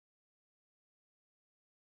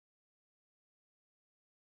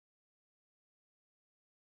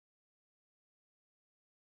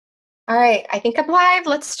All right, I think I'm live.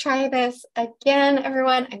 Let's try this again,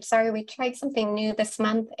 everyone. I'm sorry, we tried something new this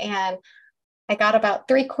month and I got about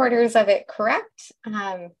 3/4 of it correct.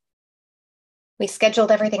 We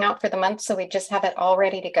scheduled everything out for the month, so we just have it all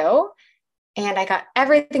ready to go. And I got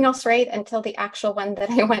everything else right until the actual one that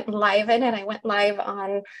I went live in, and I went live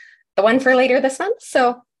on the one for later this month.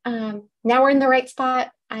 So now we're in the right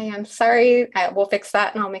spot. I am sorry. We'll fix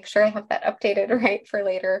that and I'll make sure I have that updated right for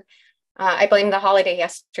later. I blamed the holiday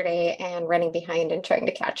yesterday and running behind and trying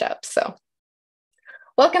to catch up. So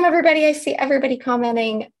welcome everybody. I see everybody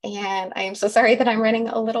commenting and I am so sorry that I'm running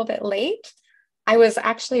a little bit late. I was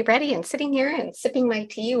actually ready and sitting here and sipping my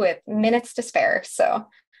tea with minutes to spare. So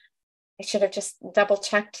I should have just double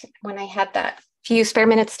checked when I had that few spare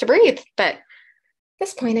minutes to breathe. But at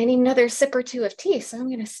this point, I need another sip or two of tea. So I'm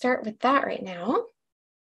going to start with that right now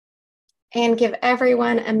and give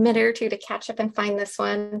everyone a minute or two to catch up and find this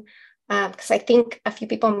one. Because I think a few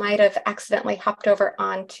people might have accidentally hopped over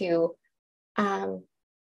onto the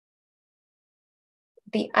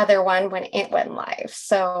other one when it went live.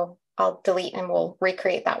 So I'll delete and we'll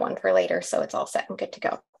recreate that one for later so it's all set and good to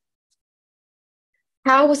go.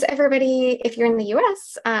 How was everybody, if you're in the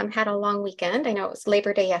US, had a long weekend? I know it was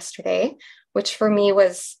Labor Day yesterday, which for me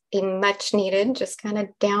was a much needed, just kind of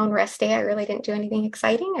down rest day. I really didn't do anything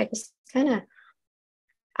exciting.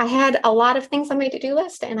 I had a lot of things on my to-do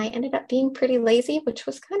list and I ended up being pretty lazy, which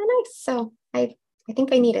was kind of nice. So I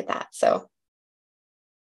think I needed that. So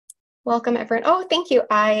welcome everyone. Oh, thank you.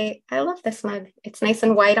 I love this mug. It's nice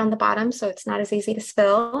and white on the bottom, so it's not as easy to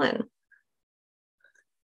spill. And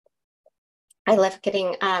I love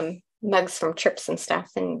getting mugs from trips and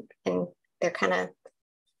stuff, and they're kind of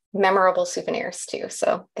memorable souvenirs too.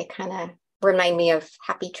 So they kind of remind me of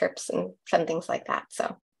happy trips and fun things like that.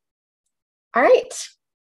 So, all right.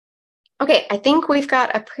 Okay, I think we've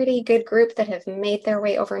got a pretty good group that have made their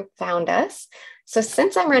way over and found us. So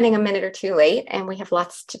since I'm running a minute or two late and we have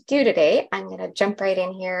lots to do today, I'm going to jump right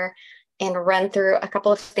in here and run through a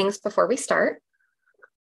couple of things before we start.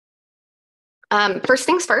 First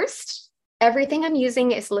things first, everything I'm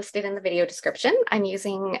using is listed in the video description. I'm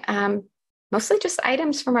using mostly just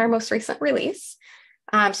items from our most recent release.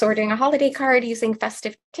 So we're doing a holiday card using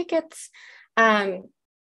Festive Tickets.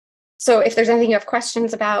 So if there's anything you have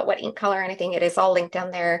questions about, what ink color or anything, it is all linked down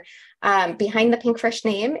there. Behind the Pinkfresh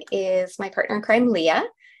name is my partner in crime, Leah.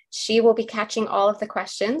 She will be catching all of the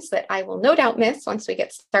questions that I will no doubt miss once we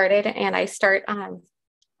get started and I start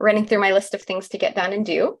running through my list of things to get done and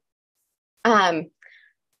do.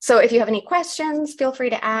 So if you have any questions, feel free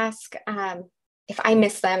to ask. If I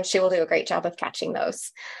miss them, she will do a great job of catching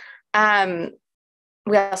those.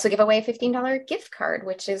 We also give away a $15 gift card,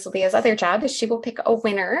 which is Leah's other job, is she will pick a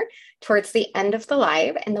winner towards the end of the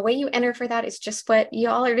live. And the way you enter for that is just what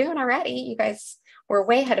y'all are doing already. You guys were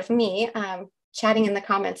way ahead of me, chatting in the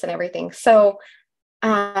comments and everything. So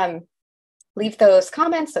leave those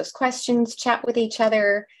comments, those questions, chat with each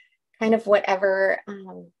other, kind of whatever.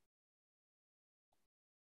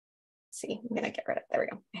 See, I'm going to get rid of, there we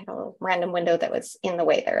go. I had a little random window that was in the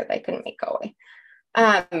way there that I couldn't make go away.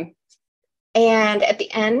 And at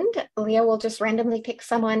the end, Leah will just randomly pick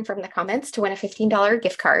someone from the comments to win a $15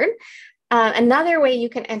 gift card. Another way you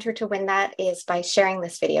can enter to win that is by sharing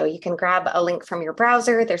this video. You can grab a link from your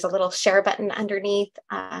browser. There's a little share button underneath.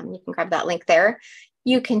 You can grab that link there.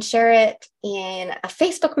 You can share it in a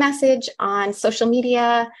Facebook message, on social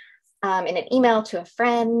media, in an email to a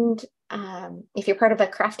friend. If you're part of a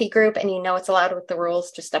crafty group and you know it's allowed with the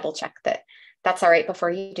rules, just double check that that's all right before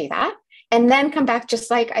you do that. And then come back just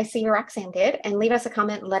like I see Roxanne did and leave us a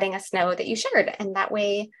comment letting us know that you shared. And that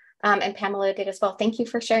way, and Pamela did as well. Thank you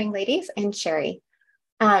for sharing, ladies, and Sherry.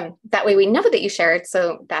 That way we know that you shared,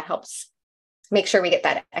 so that helps make sure we get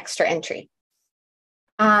that extra entry.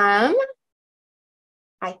 I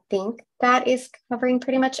think that is covering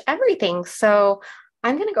pretty much everything. So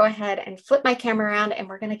I'm going to go ahead and flip my camera around and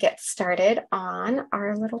we're going to get started on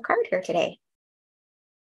our little card here today.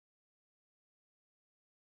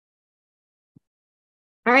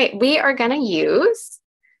 All right, we are going to use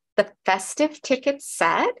the Festive Tickets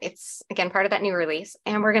set. It's, again, part of that new release,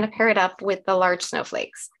 and we're going to pair it up with the large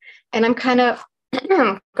snowflakes. And I'm kind of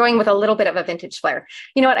going with a little bit of a vintage flair.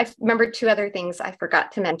 You know what? I remembered two other things I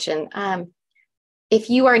forgot to mention.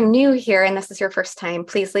 If you are new here and this is your first time,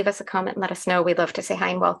 please leave us a comment and let us know. We'd love to say hi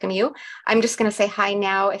and welcome you. I'm just going to say hi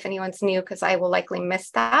now if anyone's new, because I will likely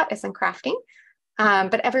miss that as I'm crafting.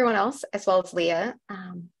 But everyone else, as well as Leah,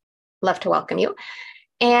 love to welcome you.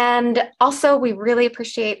 And also, we really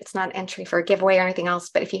appreciate, it's not an entry for a giveaway or anything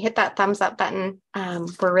else, but if you hit that thumbs up button,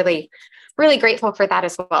 we're really, really grateful for that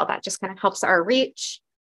as well. That just kind of helps our reach.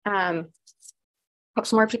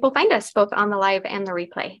 helps more people find us both on the live and the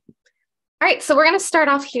replay. All right, so we're going to start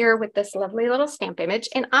off here with this lovely little stamp image,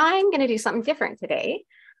 and I'm going to do something different today.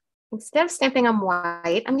 Instead of stamping on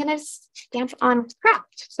white, I'm going to stamp on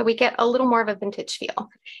craft so we get a little more of a vintage feel.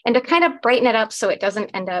 And to kind of brighten it up so it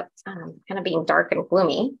doesn't end up kind of being dark and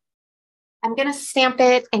gloomy, I'm going to stamp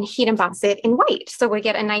it and heat emboss it in white so we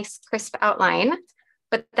get a nice crisp outline,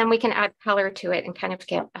 but then we can add color to it and kind of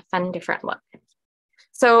get a fun different look.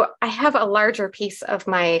 So I have a larger piece of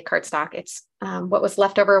my cardstock. It's what was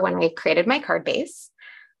left over when I created my card base,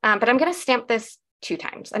 but I'm going to stamp this 2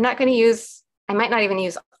 times. I'm not going to use, I might not even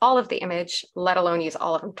use all of the image, let alone use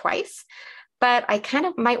all of them twice, but I kind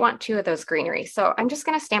of might want 2 of those greenery. So I'm just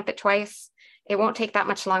going to stamp it twice. It won't take that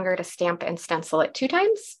much longer to stamp and stencil it 2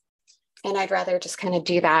 times. And I'd rather just kind of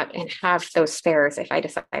do that and have those spares if I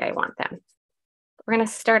decide I want them. We're going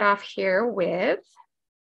to start off here with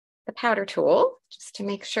the powder tool, just to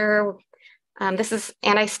make sure this is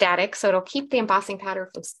anti-static, so it'll keep the embossing powder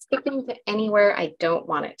from sticking to anywhere I don't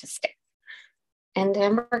want it to stick. And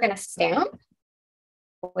then we're going to stamp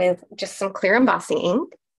with just some clear embossing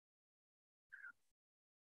ink.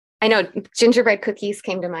 I know gingerbread cookies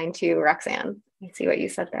came to mind too, Roxanne. I see what you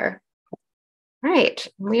said there. All right,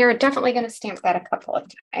 we are definitely going to stamp that a couple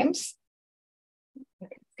of times. You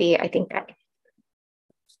can see, I think that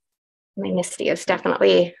my Misty is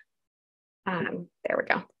definitely, there we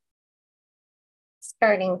go.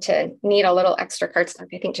 Starting to need a little extra cardstock,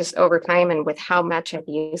 I think just over time and with how much I've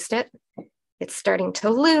used it, it's starting to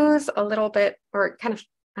lose a little bit or kind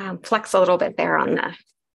of flex a little bit there on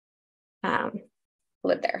the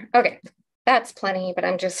lid there. Okay, that's plenty, but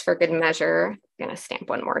I'm just for good measure gonna stamp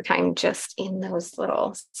one more time just in those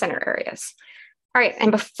little center areas. All right,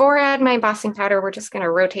 and before I add my embossing powder, we're just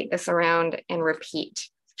gonna rotate this around and repeat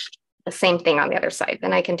the same thing on the other side.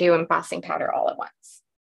 Then I can do embossing powder all at once.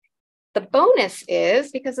 The bonus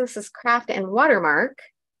is, because this is craft and watermark,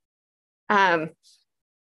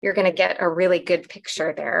 you're gonna get a really good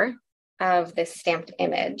picture there of this stamped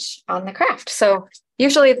image on the craft. So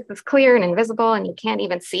usually this is clear and invisible and you can't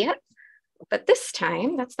even see it, but this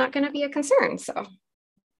time that's not gonna be a concern, so.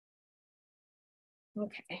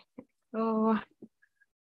 Okay, so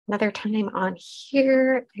another time on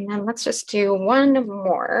here, and then let's just do one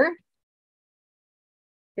more.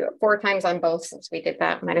 Do it 4 times on both since we did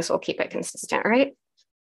that. Might as well keep it consistent, right?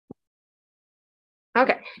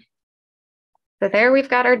 Okay. So there we've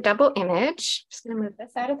got our double image. Just gonna move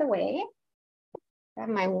this out of the way. I have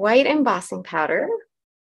my white embossing powder.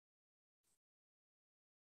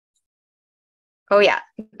 Oh yeah,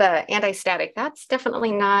 the anti-static, that's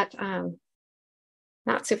definitely not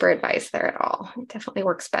super advised there at all. It definitely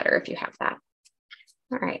works better if you have that.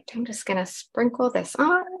 All right, I'm just gonna sprinkle this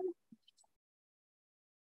on.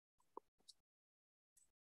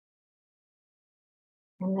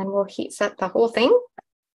 And then we'll heat set the whole thing.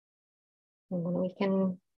 And then we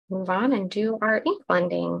can move on and do our ink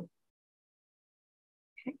blending.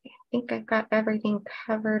 Okay, I think I've got everything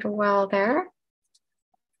covered well there.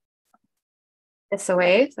 This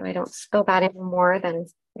away so I don't spill that any more than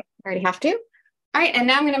I already have to. All right, and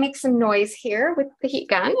now I'm gonna make some noise here with the heat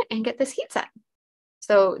gun and get this heat set.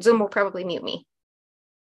 So Zoom will probably mute me.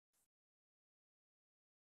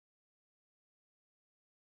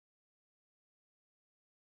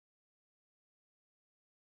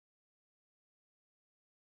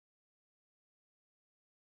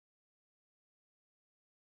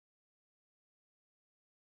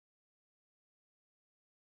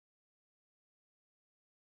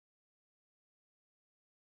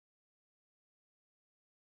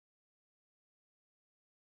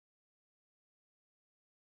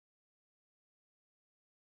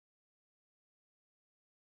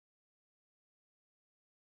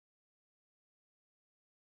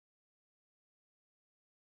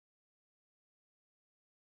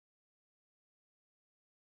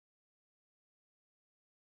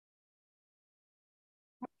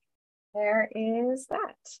 There is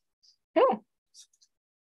that. Okay.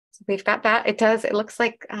 So we've got that. It looks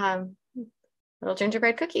like little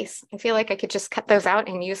gingerbread cookies. I feel like I could just cut those out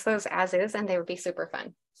and use those as is and they would be super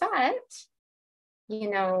fun. But, you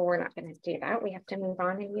know, we're not gonna do that. We have to move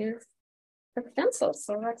on and use the stencils.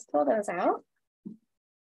 So let's pull those out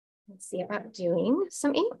and see about doing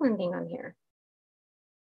some ink blending on here.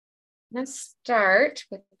 Let's start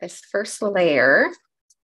with this first layer.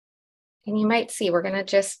 And you might see we're gonna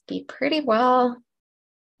just be pretty well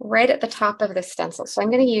right at the top of the stencil. So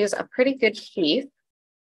I'm gonna use a pretty good piece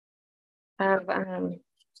of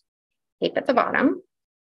tape at the bottom.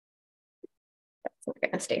 That's not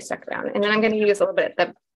gonna stay stuck around. And then I'm gonna use a little bit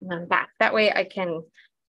at the back. That way I can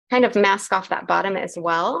kind of mask off that bottom as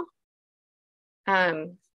well.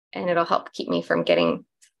 and it'll help keep me from getting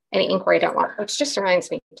any ink where I don't want, which just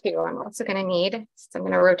reminds me too, I'm also gonna need, so I'm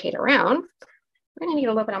gonna rotate around. We're gonna need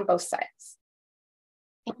a little bit on both sides.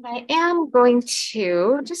 And I am going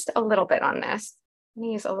to, just a little bit on this, I'm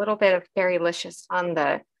gonna use a little bit of Berrylicious on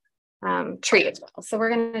the tree as well. So we're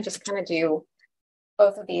gonna just kind of do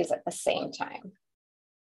both of these at the same time.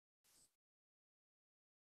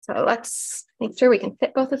 So let's make sure we can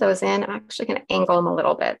fit both of those in. I'm actually going to angle them a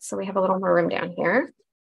little bit so we have a little more room down here.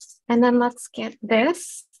 And then let's get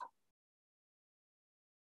this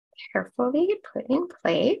carefully put in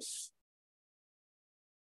place.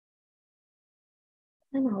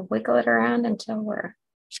 And I'll wiggle it around until we're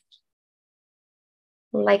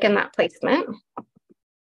liking that placement. All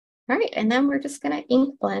right, and then we're just going to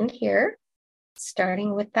ink blend here,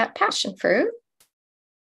 starting with that passion fruit.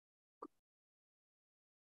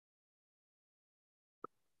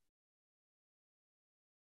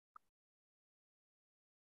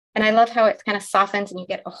 And I love how it kind of softens and you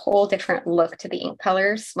get a whole different look to the ink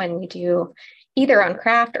colors when you do either on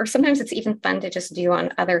craft, or sometimes it's even fun to just do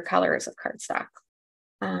on other colors of cardstock.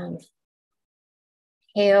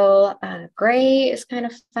 Pale gray is kind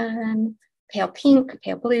of fun, pale pink,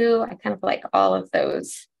 pale blue. I kind of like all of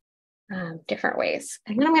those different ways.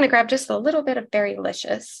 And then I'm going to grab just a little bit of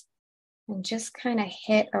Berrylicious and just kind of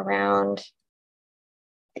hit around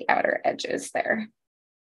the outer edges there.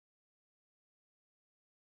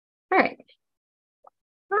 All right,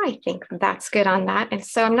 I think that's good on that. And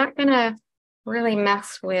so I'm not gonna really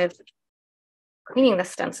mess with cleaning the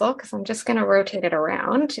stencil because I'm just gonna rotate it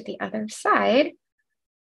around to the other side.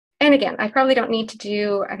 And again, I probably don't need to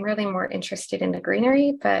do, I'm really more interested in the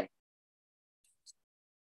greenery, but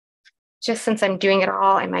just since I'm doing it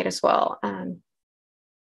all, I might as well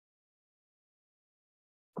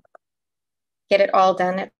get it all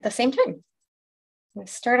done at the same time. I'm going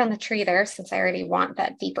to start on the tree there since I already want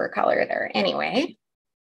that deeper color there anyway.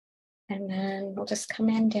 And then we'll just come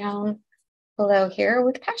in down below here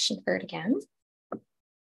with passion fruit again.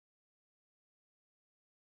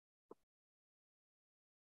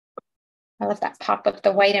 I love that pop of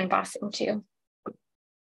the white embossing too.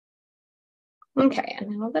 Okay, and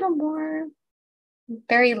then a little more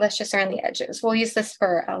Berrylicious around the edges. We'll use this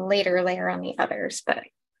for a later layer on the others, but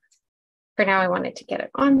for now I wanted to get it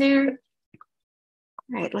on there.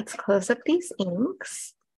 All right, let's close up these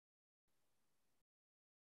inks.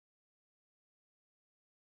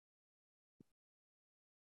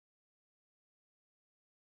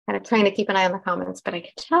 Kind of trying to keep an eye on the comments, but I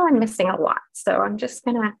can tell I'm missing a lot. So I'm just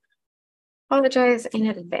gonna apologize in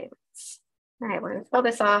advance. All right, we're gonna pull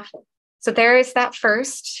this off. So there is that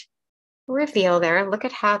first reveal there. Look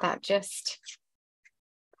at how that just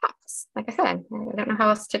pops. Like I said, I don't know how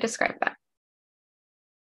else to describe that.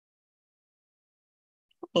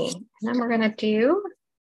 Okay, and then we're gonna do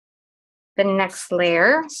the next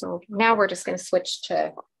layer. So now we're just gonna switch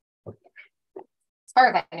to, as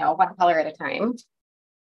far as I know, one color at a time.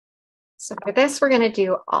 So for this, we're gonna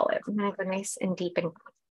do olive. I'm gonna go nice and deep and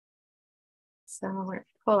so we're gonna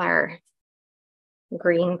pull our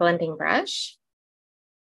green blending brush.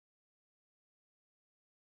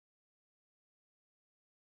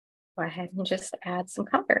 Go ahead and just add some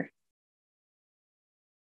color.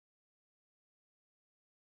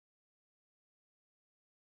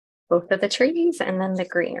 Both of the trees and then the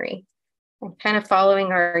greenery. I'm kind of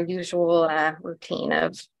following our usual routine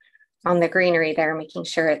of on the greenery there, making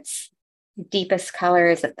sure it's deepest color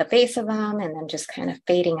is at the base of them and then just kind of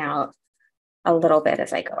fading out a little bit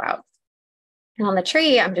as I go out. And on the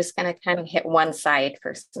tree, I'm just going to kind of hit one side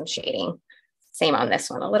for some shading. Same on this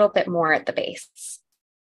one, a little bit more at the base.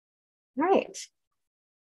 All right.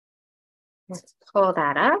 Let's pull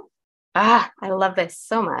that up. Ah, I love this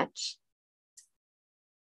so much.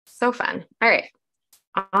 So fun. All right,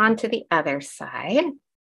 on to the other side,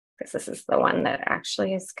 because this is the one that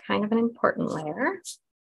actually is kind of an important layer.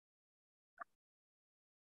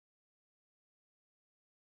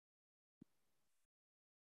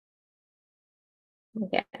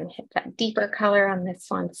 Again, hit that deeper color on this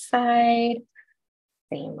one side.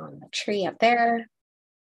 Same on the tree up there.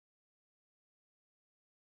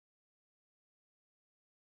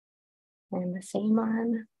 And the same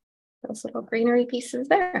on those little greenery pieces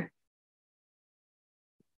there.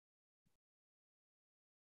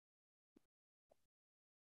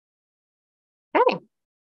 Okay,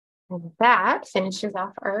 and that finishes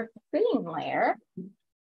off our green layer.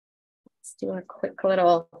 Let's do a quick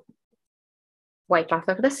little wipe off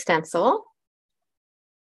of the stencil.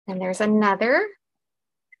 And there's another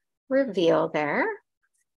reveal there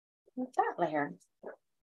with that layer.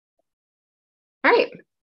 All right,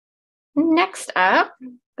 next up,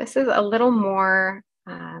 This is a little more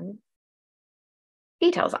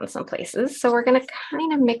details on some places. So we're gonna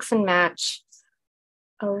kind of mix and match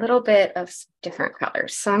a little bit of different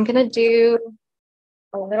colors. So I'm gonna do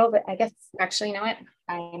a little bit, I guess, actually, you know what?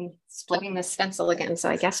 I'm splitting this stencil again. So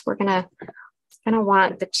I guess we're gonna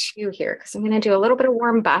want the two here because I'm gonna do a little bit of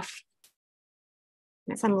warm buff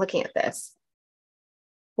as I'm looking at this.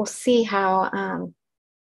 We'll see how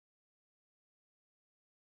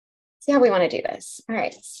we want to do this. All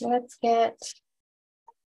right, so let's get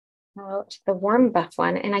out the warm buff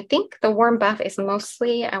one. And I think the warm buff is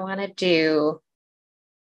mostly, I want to do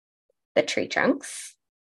the tree trunks.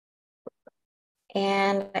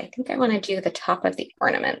 And I think I want to do the top of the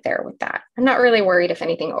ornament there with that. I'm not really worried if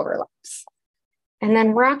anything overlaps. And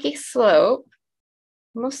then rocky slope,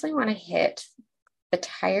 mostly want to hit the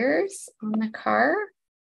tires on the car.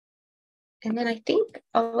 And then I think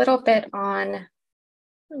a little bit on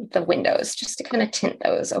the windows, just to kind of tint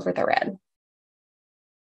those over the red.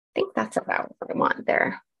 I think that's about what I want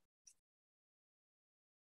there.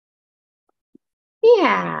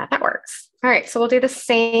 Yeah, that works. All right, so we'll do the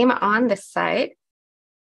same on this side.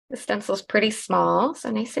 The stencil's pretty small, so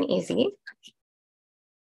nice and easy.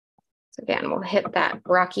 So again, we'll hit that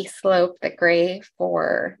rocky slope, the gray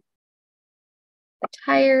for the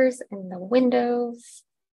tires and the windows.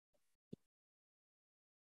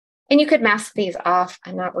 And you could mask these off.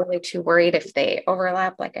 I'm not really too worried if they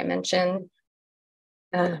overlap, like I mentioned.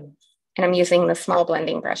 And I'm using the small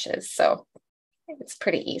blending brushes, so it's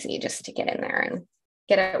pretty easy just to get in there and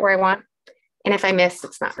get it where I want. And if I miss,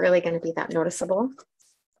 it's not really going to be that noticeable.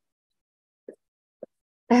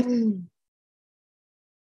 Okay,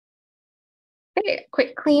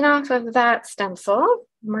 quick clean off of that stencil.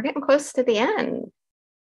 We're getting close to the end.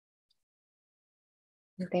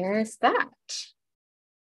 There's that.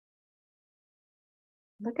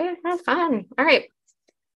 Look at how fun. All right,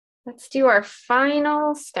 let's do our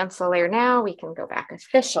final stencil layer now. We can go back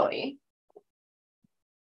officially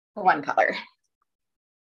for one color.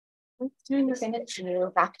 This time we're going to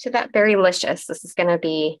go back to that Berrylicious. This is going to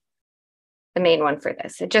be the main one for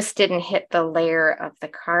this. It just didn't hit the layer of the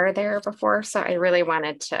car there before, so I really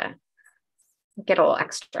wanted to get a little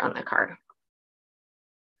extra on the car.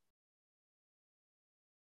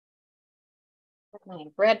 My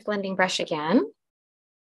red blending brush again.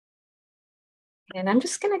 And I'm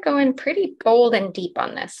just going to go in pretty bold and deep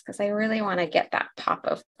on this because I really want to get that pop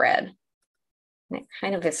of red. And it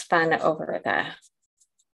kind of is fun over the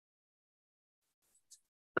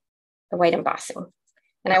white embossing.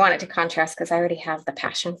 And I want it to contrast because I already have the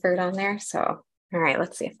passion fruit on there. So, all right,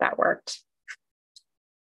 let's see if that worked.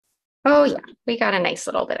 Oh yeah, we got a nice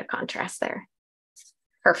little bit of contrast there.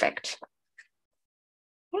 Perfect.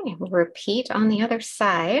 Okay, we'll repeat on the other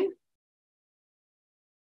side.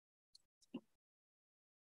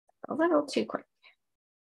 A little too quick.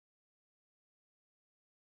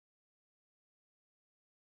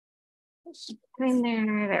 In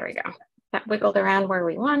there we go. That wiggled around where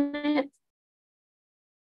we want it.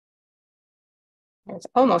 There's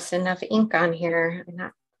almost enough ink on here,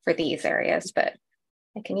 not for these areas, but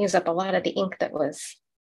I can use up a lot of the ink that was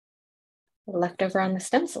left over on the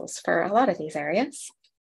stencils for a lot of these areas.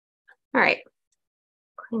 All right,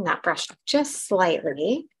 clean that brush up just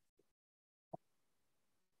slightly.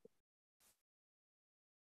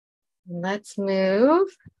 Let's move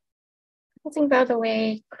things out of the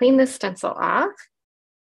way, clean the stencil off.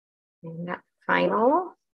 And that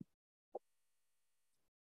final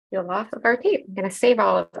peel off of our tape. I'm going to save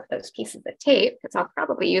all of those pieces of tape because I'll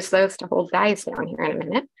probably use those to hold dies down here in a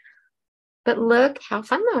minute. But look how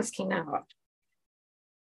fun those came out.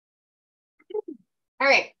 All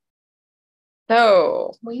right.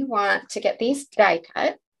 So we want to get these die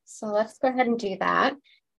cut. So let's go ahead and do that.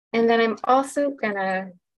 And then I'm also gonna,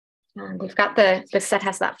 we've got the set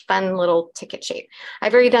has that fun little ticket shape.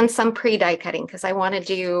 I've already done some pre-die cutting because I want to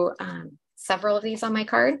do several of these on my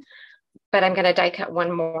card, but I'm gonna die cut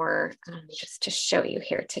one more just to show you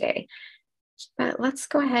here today. But let's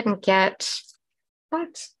go ahead and get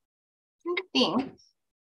that. I think,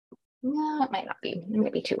 no, it might not be, it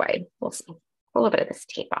might be too wide. We'll see. Pull a bit of this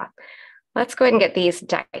tape off. Let's go ahead and get these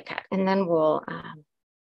die cut, and then we'll, and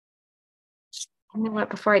then what,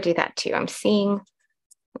 before I do that too, I'm seeing,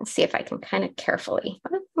 let's see if I can kind of carefully,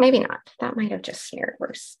 maybe not, that might have just smeared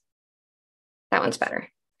worse. That one's better.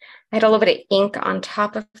 I had a little bit of ink on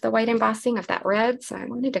top of the white embossing of that red, so I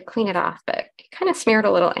wanted to clean it off, but it kind of smeared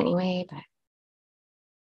a little anyway, but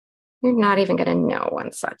you're not even gonna know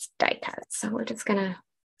once that's die cut. So we're just gonna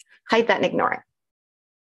hide that and ignore it.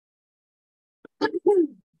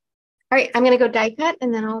 All right, I'm gonna go die cut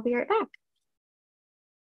and then I'll be right back.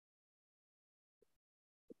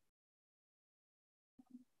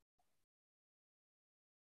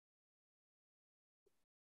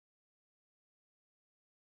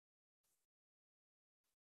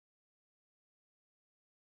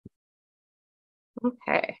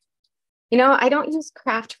 Okay. You know, I don't use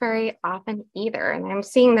craft very often either. And I'm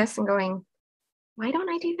seeing this and going, why don't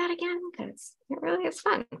I do that again? Because it really is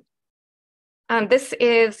fun. This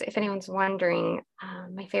is, if anyone's wondering,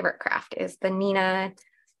 my favorite craft is the Nina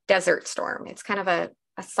Desert Storm. It's kind of a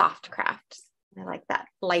soft craft. I like that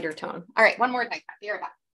lighter tone. All right, one more die cut. Be right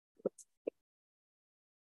back.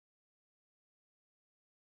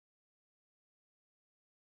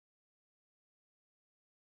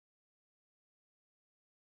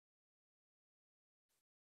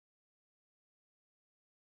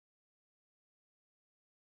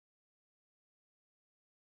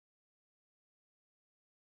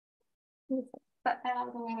 Set that out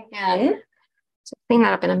of the way again. So clean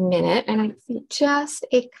that up in a minute. And I see just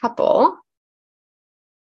a couple.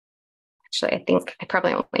 Actually, I think I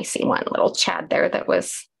probably only see one little Chad there that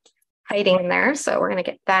was hiding in there. So we're going to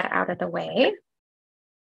get that out of the way.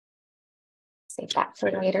 Save that for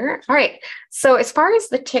later. All right. So as far as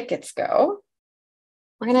the tickets go,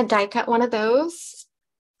 we're going to die cut one of those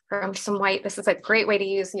from some white. This is a great way to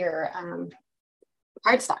use your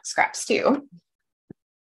cardstock scraps too.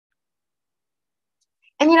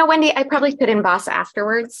 And you know, Wendy, I probably could emboss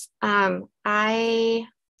afterwards. The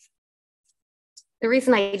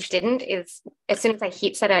reason I didn't is as soon as I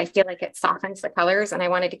heat set it, I feel like it softens the colors and I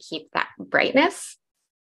wanted to keep that brightness.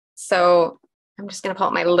 So I'm just going to pull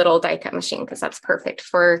out my little die cut machine because that's perfect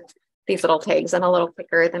for these little tags and a little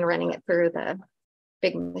quicker than running it through the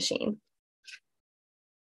big machine.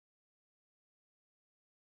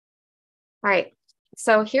 All right,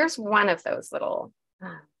 so here's one of those little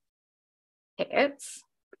tickets.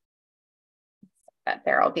 But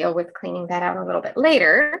there, I'll deal with cleaning that out a little bit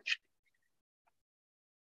later.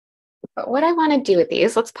 But what I want to do with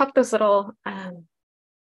these, let's pop those little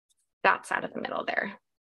dots out of the middle there.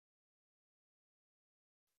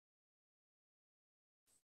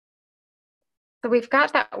 So we've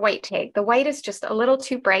got that white tag. The white is just a little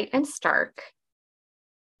too bright and stark,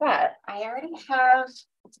 but I already have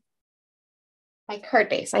my card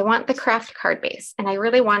base. I want the craft card base, and I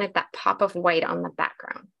really wanted that pop of white on the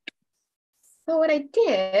background. So what I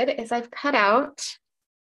did is I've cut out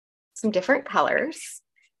some different colors.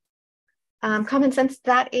 Common Sense,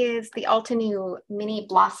 that is the Altenew Mini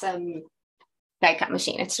Blossom die cut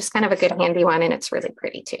machine. It's just kind of a good handy one, and it's really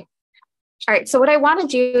pretty too. All right, so what I want to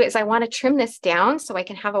do is I want to trim this down so I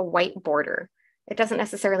can have a white border. It doesn't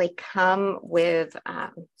necessarily come with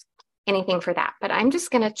anything for that, but I'm just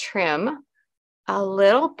going to trim a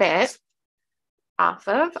little bit off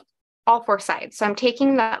of all four sides. So I'm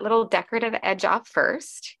taking that little decorative edge off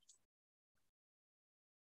first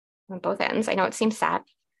on both ends. I know it seems sad.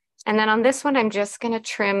 And then on this one, I'm just going to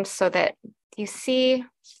trim so that you see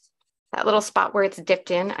that little spot where it's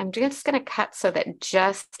dipped in. I'm just going to cut so that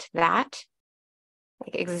just that,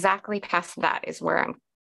 like exactly past that, is where I'm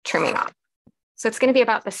trimming off. So it's going to be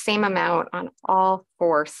about the same amount on all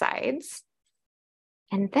four sides.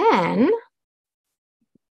 And then,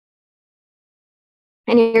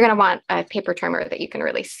 and you're going to want a paper trimmer that you can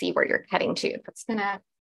really see where you're cutting to. That's going to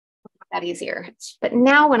make that easier. But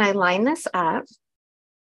now when I line this up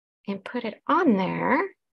and put it on there,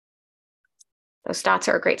 those dots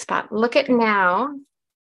are a great spot. Look at now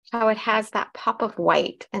how it has that pop of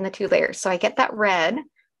white in the two layers. So I get that red,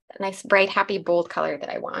 that nice, bright, happy, bold color that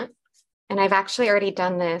I want. And I've actually already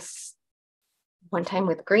done this one time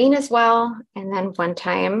with green as well, and then one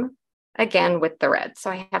time again with the red. So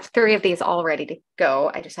I have 3 of these all ready to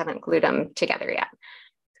go. I just haven't glued them together yet.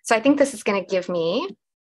 So I think this is going to give me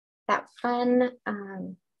that fun,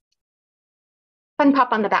 fun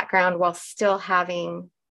pop on the background while still having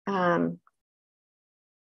the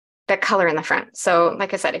color in the front. So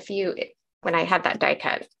like I said, when I had that die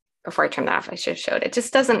cut before I trimmed that off, I should have showed it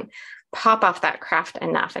just doesn't pop off that craft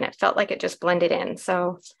enough, and it felt like it just blended in.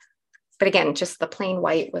 So, but again, just the plain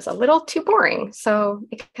white was a little too boring. So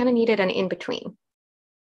it kind of needed an in-between. All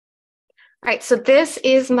right, so this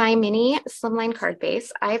is my mini slimline card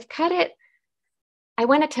base. I've cut it, I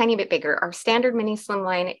went a tiny bit bigger. Our standard mini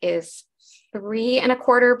slimline is 3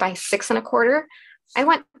 1/4 by 6 1/4. I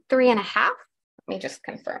went 3 1/2. Let me just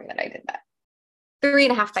confirm that I did that. 3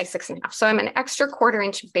 1/2 by 6 1/2. So I'm an extra 1/4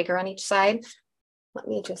 inch bigger on each side. Let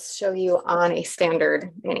me just show you on a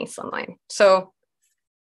standard mini slimline. So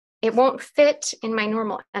it won't fit in my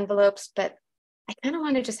normal envelopes, but I kind of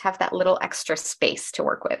want to just have that little extra space to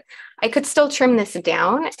work with. I could still trim this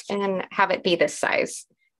down and have it be this size,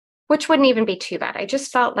 which wouldn't even be too bad. I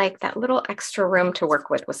just felt like that little extra room to work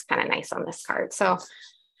with was kind of nice on this card. So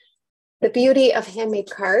the beauty of handmade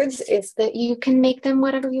cards is that you can make them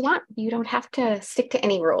whatever you want. You don't have to stick to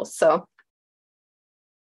any rules. So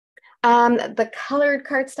The colored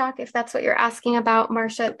cardstock, if that's what you're asking about,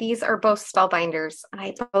 Marcia, these are both spellbinders.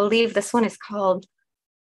 I believe this one is called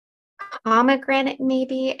pomegranate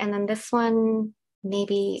maybe, and then this one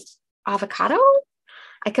maybe avocado.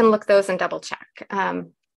 I can look those and double check.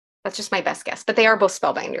 That's just my best guess, but they are both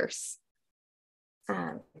spellbinders.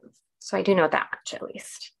 So I do know that much at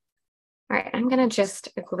least. All right, I'm gonna just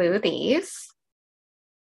glue these.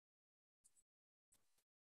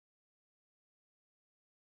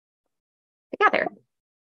 Together.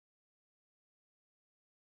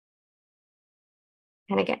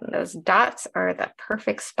 And again, those dots are the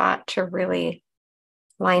perfect spot to really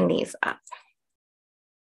line these up.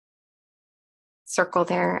 Circle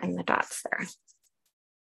there and the dots there.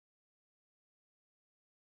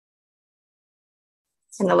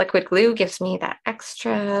 And the liquid glue gives me that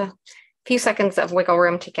extra few seconds of wiggle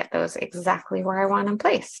room to get those exactly where I want them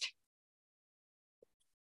placed.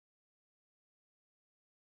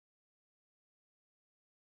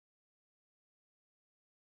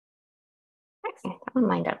 Okay, that one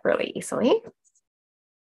lined up really easily.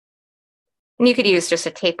 And you could use just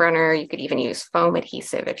a tape runner. You could even use foam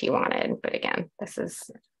adhesive if you wanted. But again, this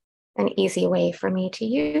is an easy way for me to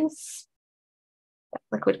use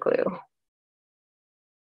liquid glue. Okay.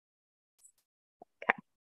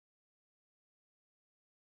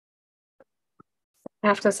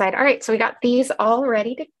 Off to the side. All right, so we got these all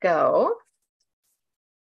ready to go.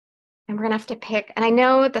 And we're gonna have to pick, and I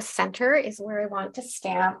know the center is where I want to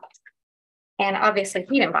stamp. And obviously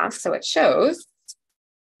heat emboss, so it shows.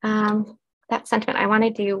 That sentiment, I want to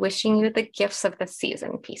do wishing you the gifts of the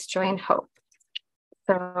season, peace, joy, and hope.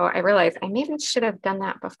 So I realized I maybe should have done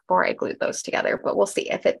that before I glued those together, but we'll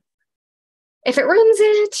see. If it ruins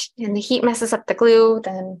it and the heat messes up the glue,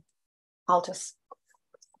 then I'll just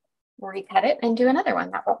recut it and do another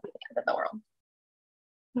one. That won't be the end of the world.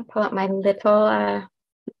 I'll pull out my little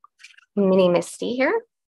mini Misty here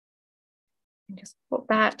and just put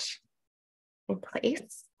that in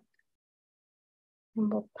place. And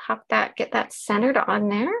we'll pop that, get that centered on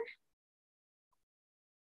there.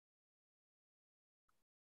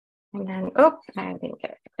 And then, oh, I didn't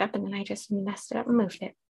get it picked up, and then I just messed it up and moved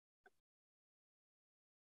it.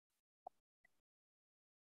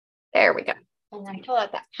 There we go. And then pull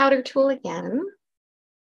out that powder tool again.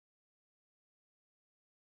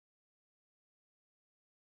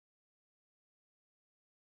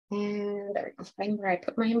 And there we go, find where I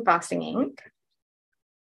put my embossing ink.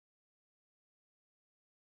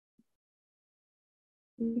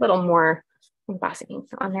 A little more embossing ink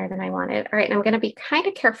on there than I wanted. All right, and I'm gonna be kind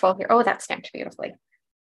of careful here. Oh, that stamped beautifully.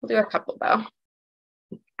 We'll do a couple though.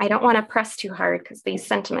 I don't wanna press too hard because these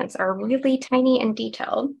sentiments are really tiny and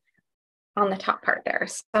detailed on the top part there.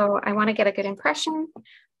 So I wanna get a good impression,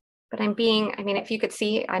 but I mean, if you could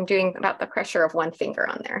see, I'm doing about the pressure of one finger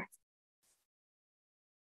on there.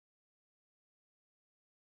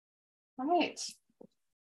 All right.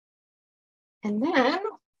 And then that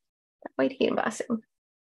white heat embossing.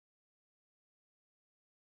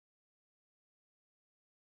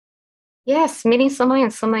 Yes, mini slimline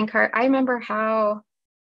and slimline card. I remember how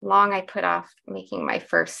long I put off making my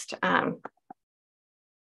first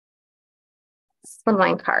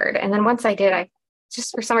slimline card. And then once I did, I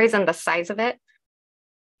just, for some reason, the size of it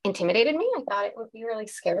intimidated me. I thought it would be really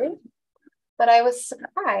scary, but I was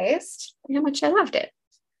surprised how much I loved it.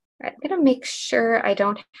 All right, I'm gonna make sure I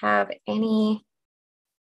don't have any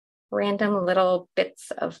random little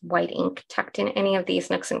bits of white ink tucked in any of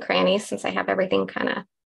these nooks and crannies, since I have everything kind of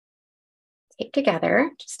taped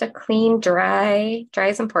together. Just a clean, dry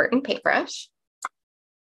is important paintbrush.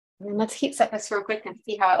 And then let's heat set this real quick and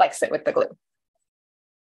see how it likes it with the glue. I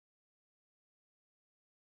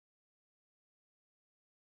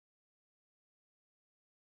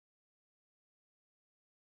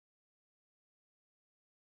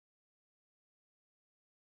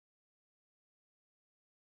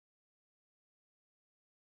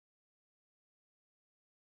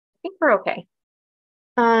think we're okay.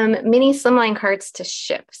 Mini slimline cards to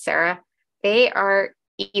ship, Sarah. They are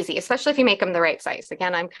easy, especially if you make them the right size.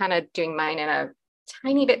 Again, I'm kind of doing mine in a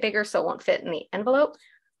tiny bit bigger so it won't fit in the envelope,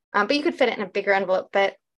 but you could fit it in a bigger envelope.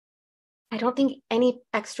 But I don't think any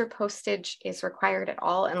extra postage is required at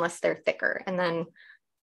all unless they're thicker, and then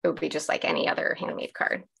it would be just like any other handmade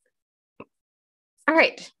card. All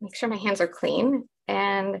right, make sure my hands are clean,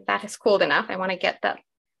 and if that has cooled enough, I want to get the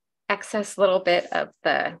excess little bit of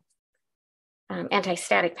the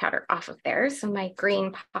anti-static powder off of there. So my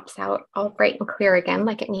green pops out all bright and clear again,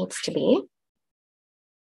 like it needs to be.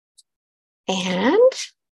 And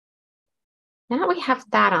now we have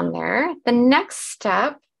that on there. The next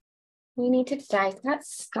step, we need to die cut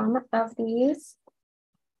some of these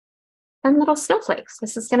fun little snowflakes.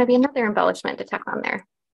 This is going to be another embellishment to tuck on there.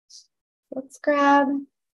 Let's grab,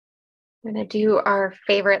 we're going to do our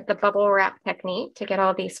favorite, the bubble wrap technique to get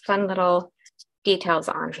all these fun little details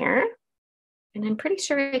on here. And I'm pretty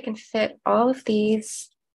sure I can fit all of these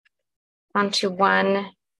onto one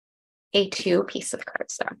A2 piece of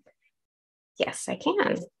cardstock. Yes, I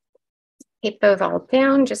can. Tape those all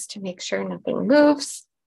down just to make sure nothing moves.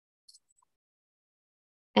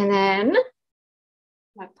 And then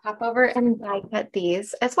I'll pop over and die cut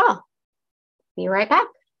these as well. Be right back.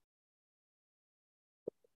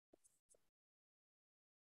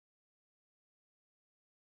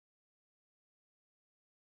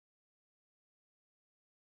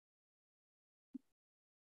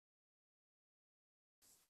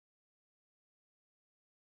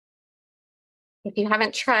 If you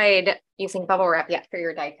haven't tried using bubble wrap yet for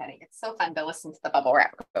your die cutting, it's so fun to listen to the bubble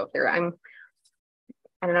wrap go through. I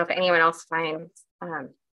don't know if anyone else finds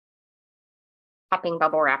popping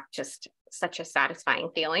bubble wrap just such a satisfying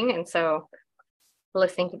feeling. And so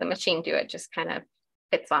listening to the machine do it just kind of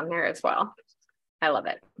fits on there as well. I love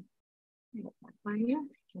it.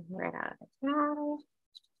 Right out of the bottle.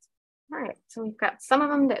 All right, so we've got some of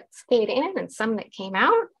them that stayed in and some that came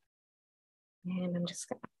out. And I'm just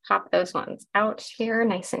gonna pop those ones out here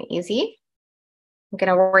nice and easy. I'm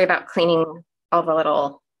gonna worry about cleaning all the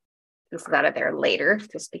little pieces out of there later,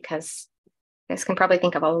 just because you guys can probably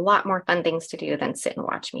think of a lot more fun things to do than sit and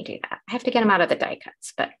watch me do that. I have to get them out of the die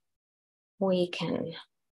cuts, but we can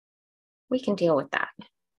deal with that.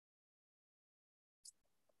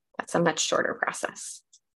 That's a much shorter process.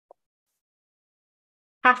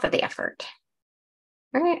 Half of the effort.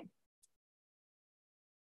 All right.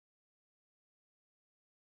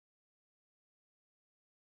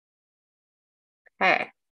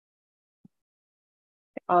 Okay.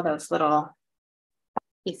 Get all those little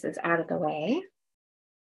pieces out of the way.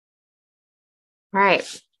 All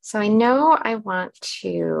right. So I know I want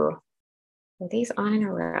to put these on in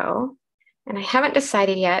a row, and I haven't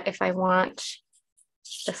decided yet if I want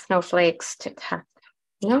the snowflakes to tuck.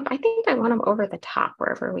 Nope, I think I want them over the top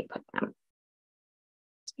wherever we put them.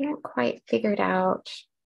 I haven't quite figured out.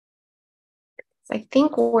 I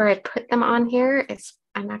think where I put them on here is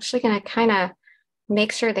I'm actually going to kind of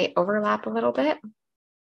make sure they overlap a little bit.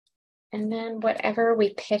 And then whatever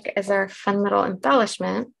we pick as our fun little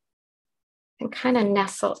embellishment can kind of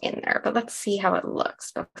nestle in there. But let's see how it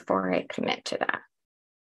looks before I commit to that.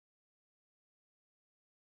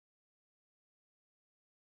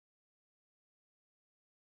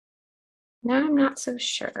 Now I'm not so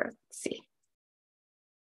sure. Let's see.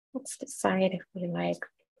 Let's decide if we like.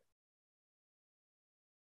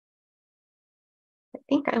 I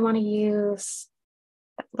think I want to use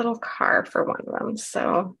that little car for one of them.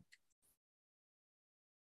 So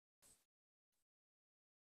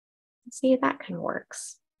let's see if that kind of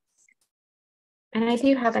works. And I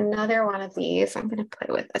do have another one of these. I'm going to play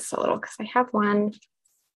with this a little because I have one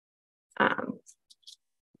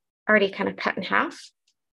already kind of cut in half.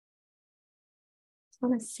 I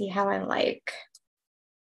want to see how I like.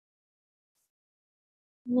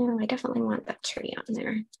 No, I definitely want that tree on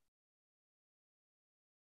there.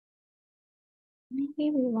 Maybe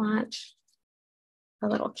we want a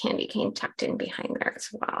little candy cane tucked in behind there as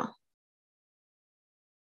well.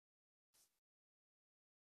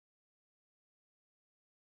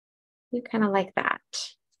 You kind of like that.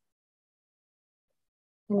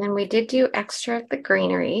 And then we did do extra of the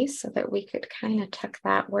greenery so that we could kind of tuck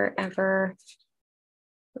that wherever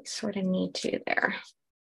we sort of need to there,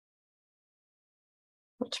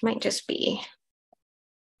 which might just be,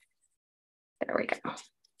 there we go.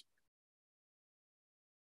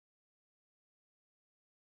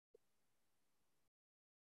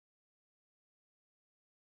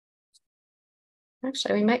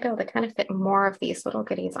 Actually, we might be able to kind of fit more of these little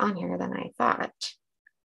goodies on here than I thought.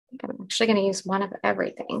 I think I'm actually going to use one of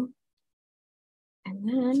everything. And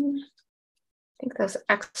then I think those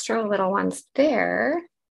extra little ones there.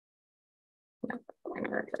 Nope, we're going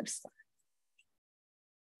to reverse that.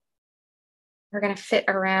 We're going to fit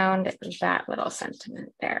around that little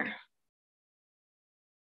sentiment there.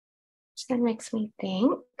 Which then makes me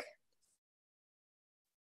think.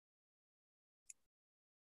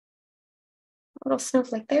 A little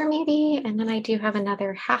snowflake there maybe, and then I do have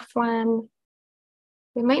another half one.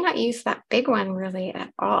 We might not use that big one really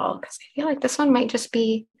at all because I feel like this one might just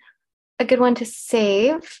be a good one to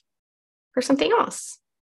save for something else.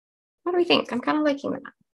 What do we think? I'm kind of liking that.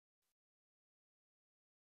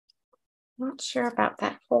 Not sure about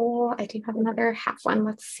that whole. I do have another half one.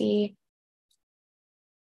 Let's see.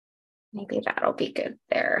 Maybe that'll be good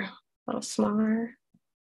there. A little smaller.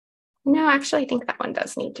 No, actually, I think that one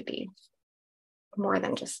does need to be more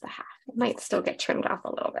than just the half. It might still get trimmed off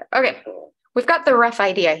a little bit. Okay, we've got the rough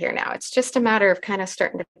idea here now. It's just a matter of kind of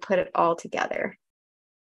starting to put it all together.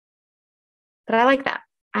 But I like that.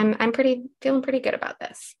 I'm feeling pretty good about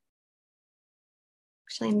this.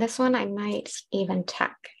 Actually, in this one, I might even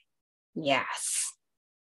tuck. Yes.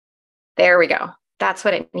 There we go. That's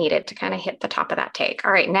what it needed to kind of hit the top of that take.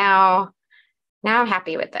 All right, now I'm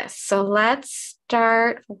happy with this. So let's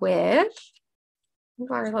start with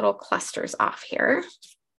our little clusters off here.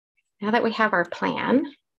 Now that we have our plan.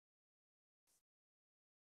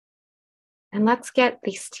 And let's get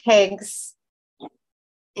these tags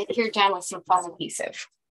adhered down with some foam adhesive.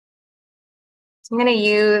 So I'm going to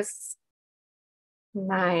use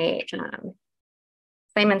my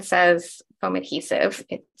Simon Says foam adhesive.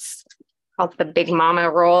 It's called the Big Mama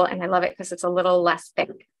roll, and I love it because it's a little less thick,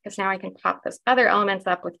 because now I can pop those other elements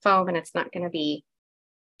up with foam and it's not going to be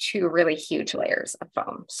two really huge layers of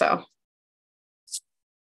foam. So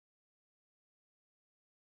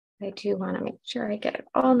I do want to make sure I get it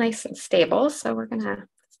all nice and stable. So we're gonna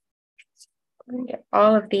get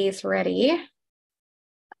all of these ready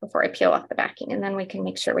before I peel off the backing, and then we can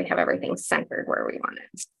make sure we have everything centered where we want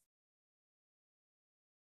it.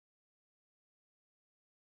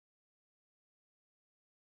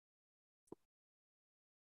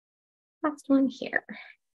 Last one here.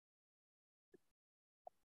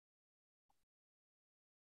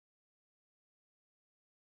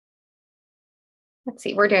 Let's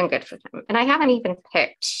see, we're doing good for them. And I haven't even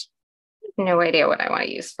picked, no idea what I want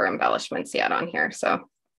to use for embellishments yet on here. So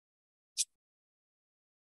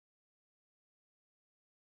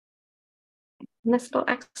and this little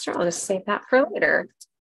extra, I'll just save that for later.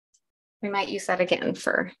 We might use that again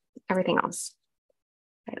for everything else.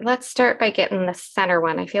 All right, let's start by getting the center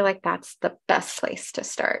one. I feel like that's the best place to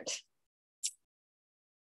start.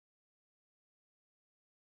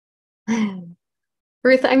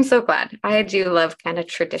 Ruth, I'm so glad. I do love kind of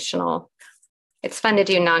traditional. It's fun to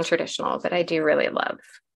do non-traditional, but I do really love.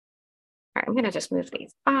 All right, I'm going to just move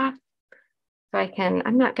these off so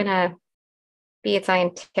I'm not going to be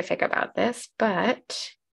scientific about this,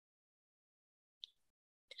 but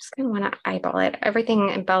just going to want to eyeball it. Everything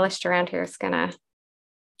embellished around here is going to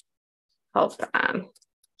help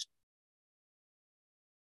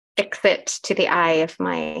fix it to the eye if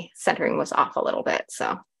my centering was off a little bit.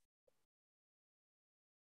 So,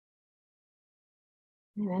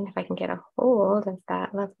 and then if I can get a hold of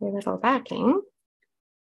that lovely little backing.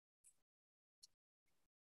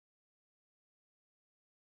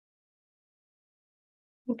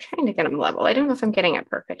 I'm trying to get them level. I don't know if I'm getting it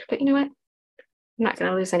perfect, but you know what? I'm not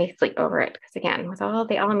going to lose any sleep over it, because again, with all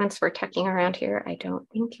the elements we're tucking around here, I don't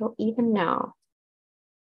think you'll even know.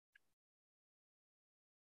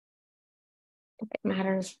 It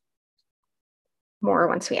matters more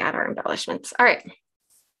once we add our embellishments. All right,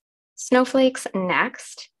 snowflakes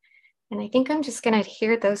next. And I think I'm just going to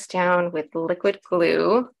adhere those down with liquid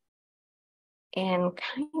glue in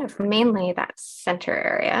kind of mainly that center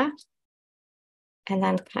area. And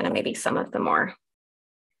then kind of maybe some of the more.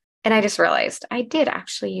 And I just realized I did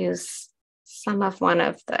actually use some of one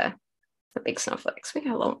of the big snowflakes. We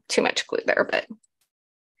got a little too much glue there, but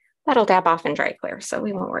that'll dab off and dry clear, so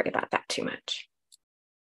we won't worry about that too much.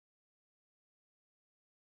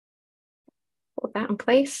 Hold that in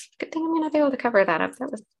place. Good thing I'm going to be able to cover that up.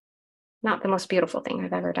 That was not the most beautiful thing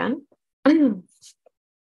I've ever done. A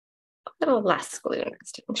little less glue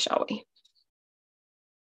next time, shall we?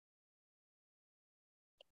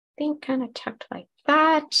 I think kind of tucked like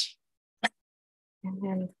that. And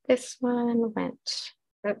then this one went,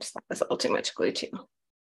 oops, that was a little too much glue too.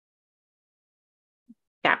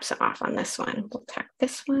 Dab some off on this one. We'll tuck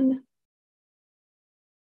this one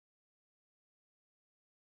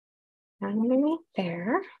down underneath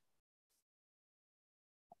there.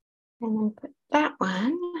 And then put that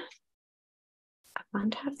one up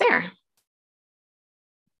on top there.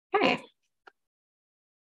 Okay.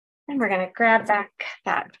 And we're going to grab back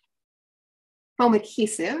that foam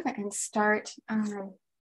adhesive and start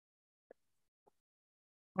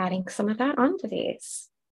adding some of that onto these.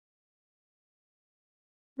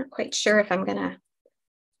 Not quite sure if I'm going to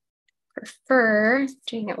prefer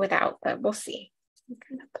doing it without, but we'll see. I'm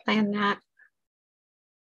going to plan that.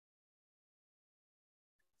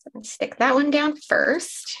 So I'm going to stick that one down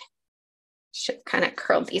first. Should kind of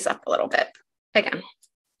curl these up a little bit. Again,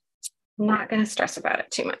 I'm not going to stress about it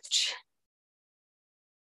too much.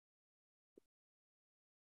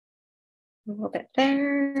 A little bit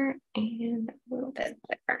there and a little bit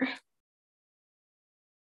there.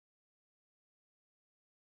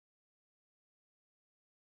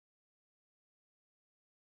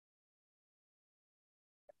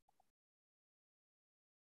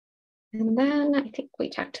 And then I think we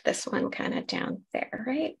tucked this one kind of down there,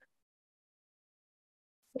 right?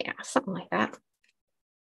 Yeah, something like that.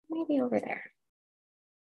 Maybe over there.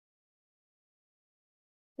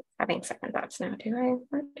 Having second thoughts now,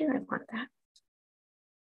 where do I want that?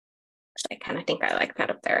 I kind of think I like that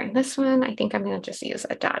up there. And this one, I think I'm going to just use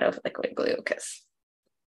a dot of liquid glue because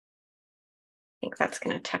I think that's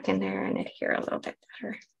going to tuck in there and adhere a little bit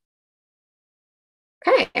better.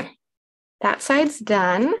 Okay, that side's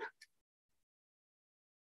done.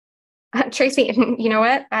 Tracy, you know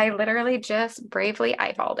what? I literally just bravely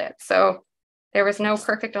eyeballed it. So there was no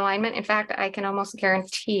perfect alignment. In fact, I can almost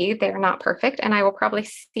guarantee they're not perfect, and I will probably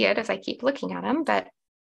see it as I keep looking at them, but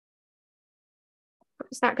I'm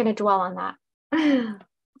just not going to dwell on that.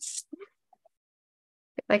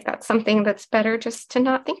 Like that's something that's better just to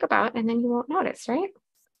not think about, and then you won't notice, right?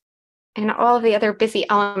 And all of the other busy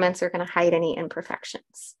elements are going to hide any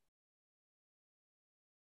imperfections.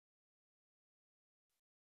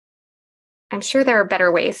 I'm sure there are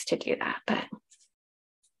better ways to do that, but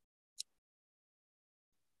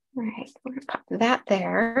all right, we're going to pop that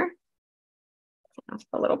there.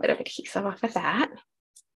 A little bit of adhesive off of that.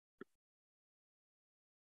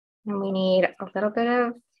 And we need a little bit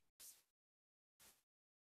of,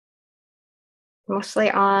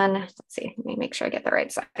 mostly on, let's see, let me make sure I get the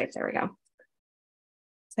right size. There we go.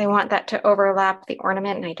 So I want that to overlap the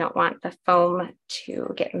ornament, and I don't want the foam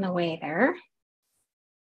to get in the way there.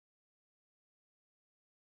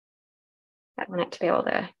 I want it to be able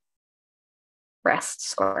to rest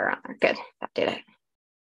square on there. Good, that did it.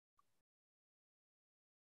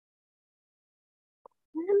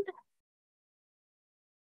 And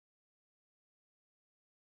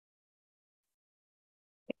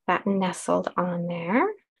get that nestled on there.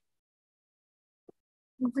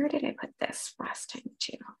 Where did I put this last time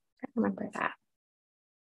too? I remember that.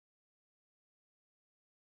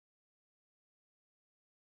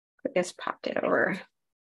 I just popped it over.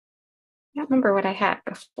 I don't remember what I had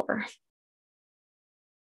before.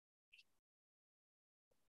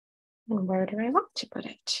 And where do I want to put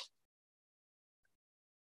it?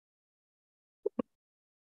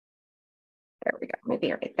 There we go,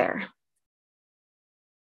 maybe right there.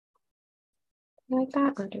 Do you like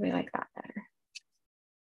that, or do we like that better?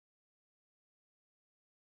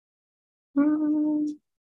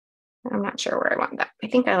 I'm not sure where I want that. I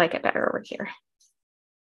think I like it better over here.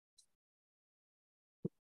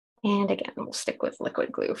 And again, we'll stick with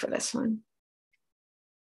liquid glue for this one.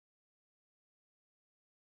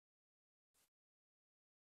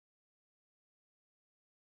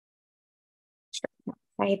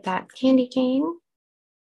 Hide that candy cane.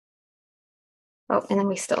 Oh, and then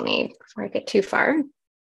we still need, before I get too far, and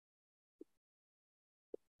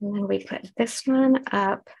then we put this one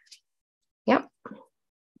up. Yep,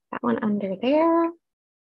 that one under there.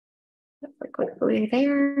 Liquid glue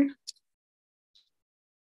there.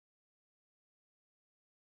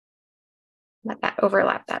 Let that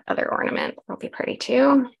overlap that other ornament. That'll be pretty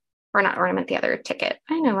too. Or not ornament, the other ticket.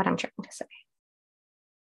 I know what I'm trying to say.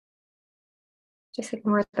 Just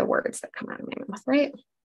ignore the words that come out of my mouth, right?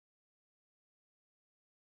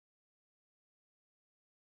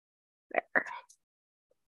 There.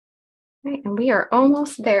 Right, and we are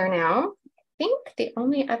almost there now. I think the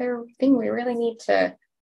only other thing we really need to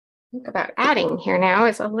think about adding here now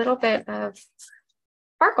is a little bit of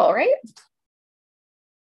sparkle, right?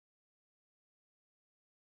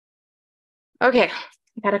 Okay,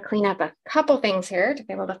 I gotta clean up a couple things here to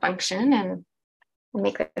be able to function and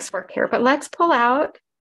make this work here. But let's pull out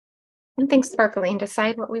something sparkly and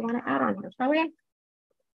decide what we want to add on here, shall we?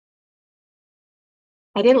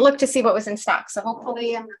 I didn't look to see what was in stock, so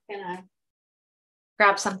hopefully I'm not gonna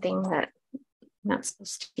grab something that I'm not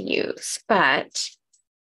supposed to use. But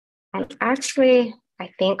I'm actually,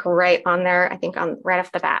 I think right on there, I think on right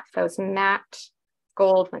off the bat, those matte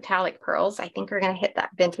gold metallic pearls, I think are going to hit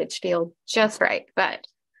that vintage feel just right. But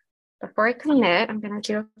before I commit, I'm going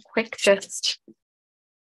to do a quick just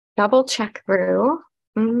double check through.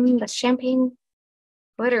 The champagne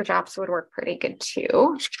glitter drops would work pretty good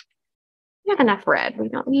too. We have enough red. We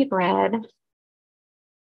don't need red.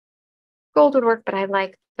 Gold would work, but I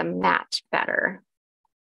like the matte better.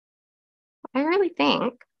 I really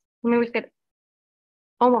think, I mean, we could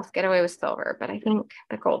almost get away with silver, but I think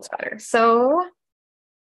the gold's better. So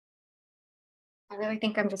I really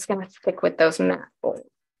think I'm just going to stick with those matte gold,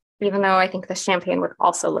 even though I think the champagne would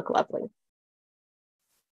also look lovely.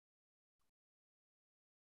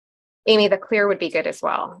 Amy, the clear would be good as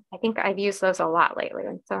well. I think I've used those a lot lately.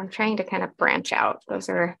 And so I'm trying to kind of branch out. Those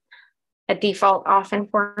are a default often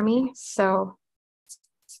for me. So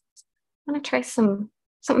I'm going to try something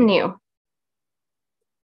new.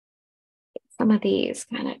 some of these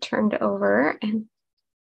kind of turned over and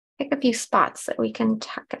pick a few spots that we can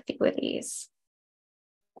tuck a few of these.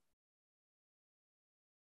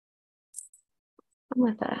 Some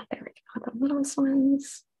of the, there we go, the littlest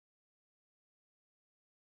ones.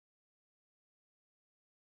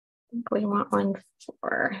 I think we want one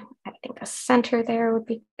for, I think a center there would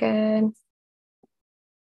be good.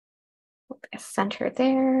 A center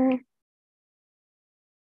there.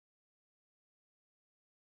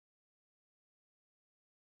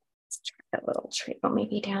 Let's try that little treacle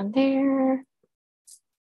maybe down there.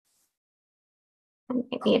 And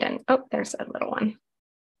we need an, oh, there's a little one.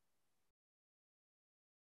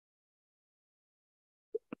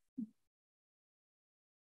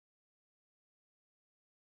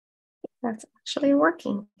 That's actually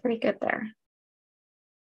working pretty good there.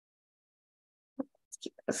 Let's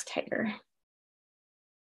keep those tighter.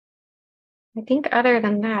 I think other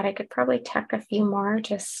than that, I could probably tuck a few more,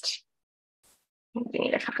 just we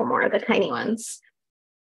need a couple more of the tiny ones.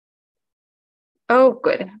 Oh,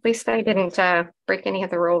 good. At least I didn't break any of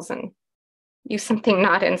the rules and use something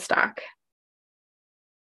not in stock.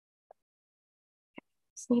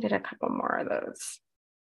 Just needed a couple more of those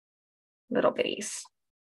little bitties.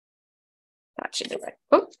 That should do it.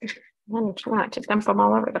 Oh, and try not to dump them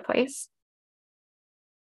all over the place.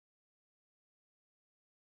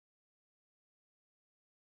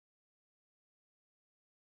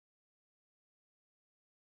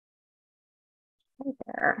 Right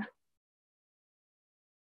there.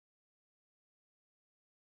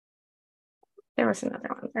 There was another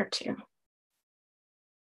one there too.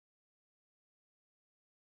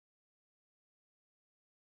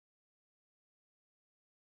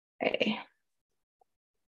 Okay.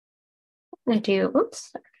 I'm gonna do,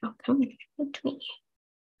 oops, I'll come between.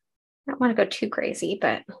 I don't want to go too crazy,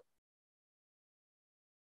 but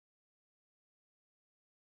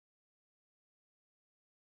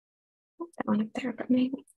that one up there, but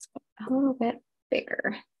maybe it's a little bit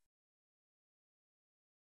bigger. I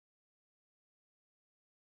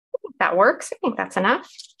think that works. I think that's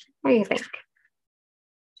enough. What do you think?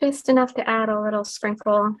 Just enough to add a little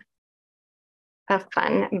sprinkle of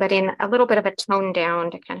fun, but in a little bit of a tone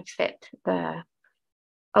down to kind of fit the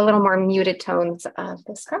a little more muted tones of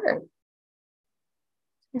this card.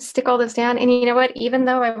 Stick all this down, and you know what? Even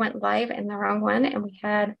though I went live in the wrong one and we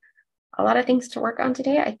had a lot of things to work on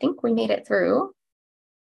today, I think we made it through.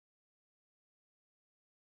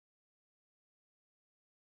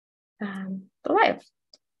 The live.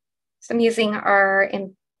 So I'm using our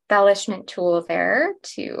embellishment tool there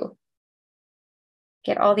to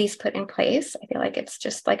get all these put in place. I feel like it's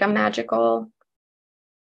just like a magical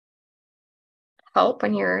help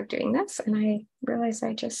when you're doing this. And I realized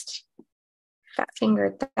I just fat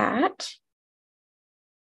fingered that.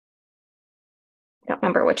 I don't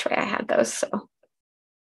remember which way I had those, so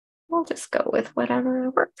we'll just go with whatever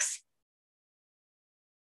works.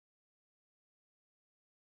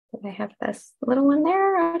 Did I have this little one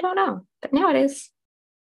there? I don't know, but now it is.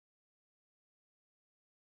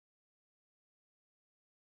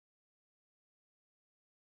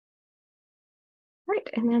 Right,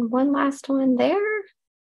 and then one last one there.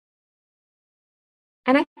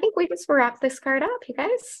 And I think we just wrap this card up, you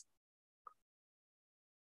guys.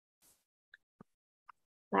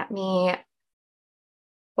 Let me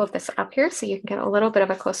hold this up here so you can get a little bit of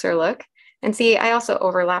a closer look. And see, I also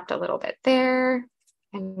overlapped a little bit there.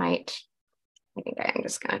 I think I am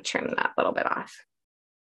just going to trim that little bit off.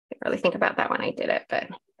 I didn't really think about that when I did it, but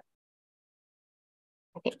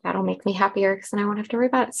I think that'll make me happier because then I won't have to worry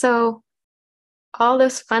about it. So all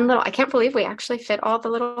those fun little, I can't believe we actually fit all the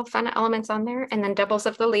little fun elements on there, and then doubles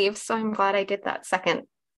of the leaves. So I'm glad I did that second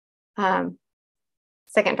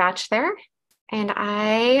batch there. And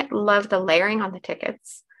I love the layering on the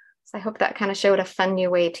tickets. So I hope that kind of showed a fun new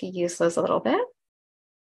way to use those a little bit.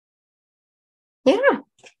 Yeah.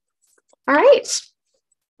 All right.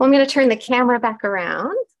 Well, I'm going to turn the camera back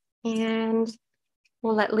around and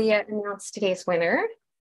we'll let Leah announce today's winner.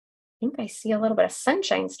 I think I see a little bit of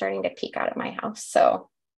sunshine starting to peek out of my house. So,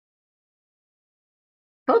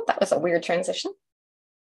 oh, that was a weird transition.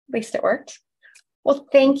 At least it worked. Well,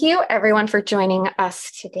 thank you everyone for joining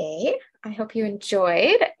us today. I hope you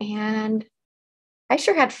enjoyed, and I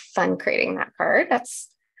sure had fun creating that card.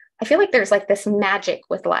 I feel like there's like this magic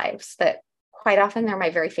with lives that quite often they're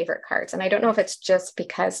my very favorite cards. And I don't know if it's just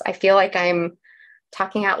because I feel like I'm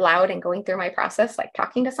talking out loud and going through my process, like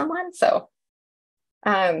talking to someone. So,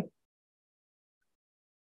 yeah,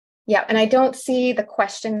 and I don't see the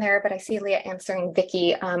question there, but I see Leah answering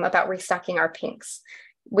Vicky about restocking our pinks.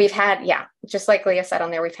 We've had, yeah, just like Leah said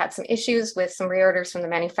on there, we've had some issues with some reorders from the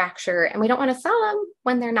manufacturer, and we don't want to sell them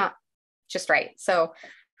when they're not just right. So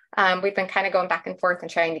we've been kind of going back and forth and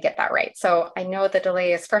trying to get that right. So I know the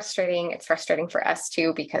delay is frustrating. It's frustrating for us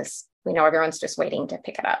too, because we know everyone's just waiting to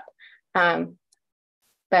pick it up.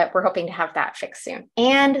 But we're hoping to have that fixed soon.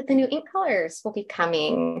 And the new ink colors will be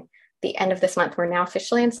coming the end of this month. We're now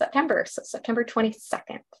officially in September, so September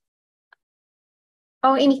 22nd.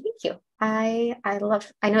 Oh, Amy, thank you. I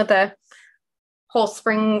know the whole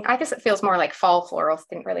spring, I guess it feels more like fall florals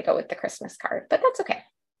didn't really go with the Christmas card, but that's okay.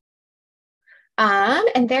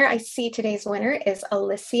 And there I see today's winner is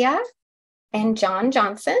Alicia and John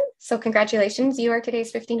Johnson. So congratulations, you are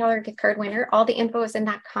today's $15 gift card winner. All the info is in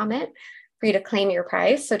that comment for you to claim your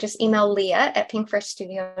prize. So just email Leah at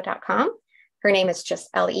pinkfreshstudio.com. Her name is just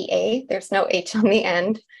Lea. There's no H on the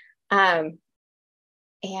end.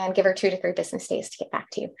 And give her 2 to 3 business days to get back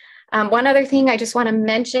to you. One other thing I just want to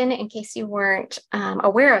mention in case you weren't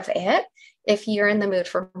aware of it, if you're in the mood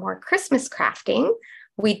for more Christmas crafting,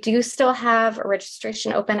 we do still have a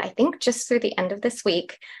registration open, I think just through the end of this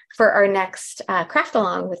week for our next craft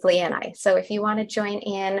along with Leah and I. So if you want to join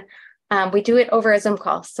in, we do it over a Zoom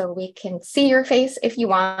call, so we can see your face if you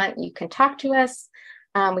want. You can talk to us.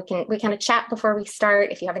 We kind of chat before we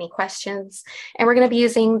start if you have any questions. And we're going to be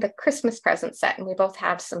using the Christmas present set, and we both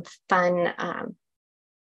have some fun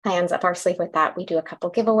plans up our sleeve with that. We do a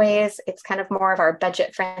couple giveaways. It's kind of more of our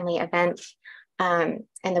budget-friendly event. And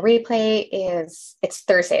the replay it's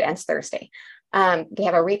Thursday. It ends Thursday. We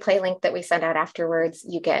have a replay link that we send out afterwards.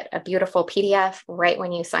 You get a beautiful PDF right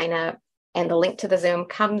when you sign up, and the link to the Zoom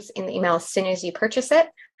comes in the email as soon as you purchase it.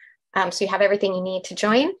 So you have everything you need to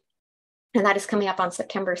join. And that is coming up on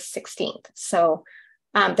September 16th. So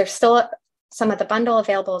there's still some of the bundle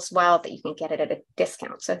available as well that you can get it at a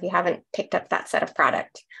discount. So if you haven't picked up that set of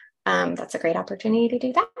product, that's a great opportunity to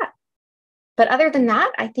do that. But other than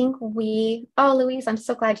that, I think Louise, I'm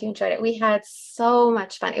so glad you enjoyed it. We had so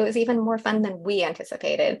much fun. It was even more fun than we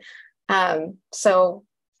anticipated. So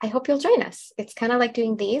I hope you'll join us. It's kind of like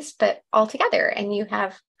doing these, but all together. And you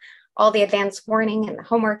have all the advanced warning and the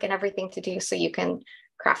homework and everything to do so you can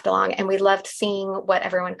craft along. And we loved seeing what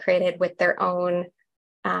everyone created with their own,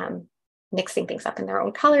 mixing things up in their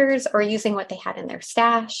own colors or using what they had in their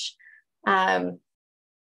stash.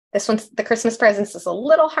 This one's the Christmas presents is a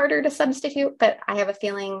little harder to substitute, but I have a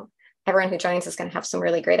feeling everyone who joins is going to have some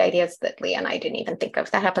really great ideas that Leah and I didn't even think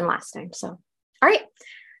of. That happened last time. So, all right.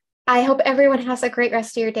 I hope everyone has a great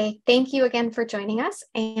rest of your day. Thank you again for joining us,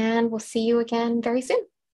 and we'll see you again very soon.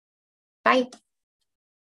 Bye.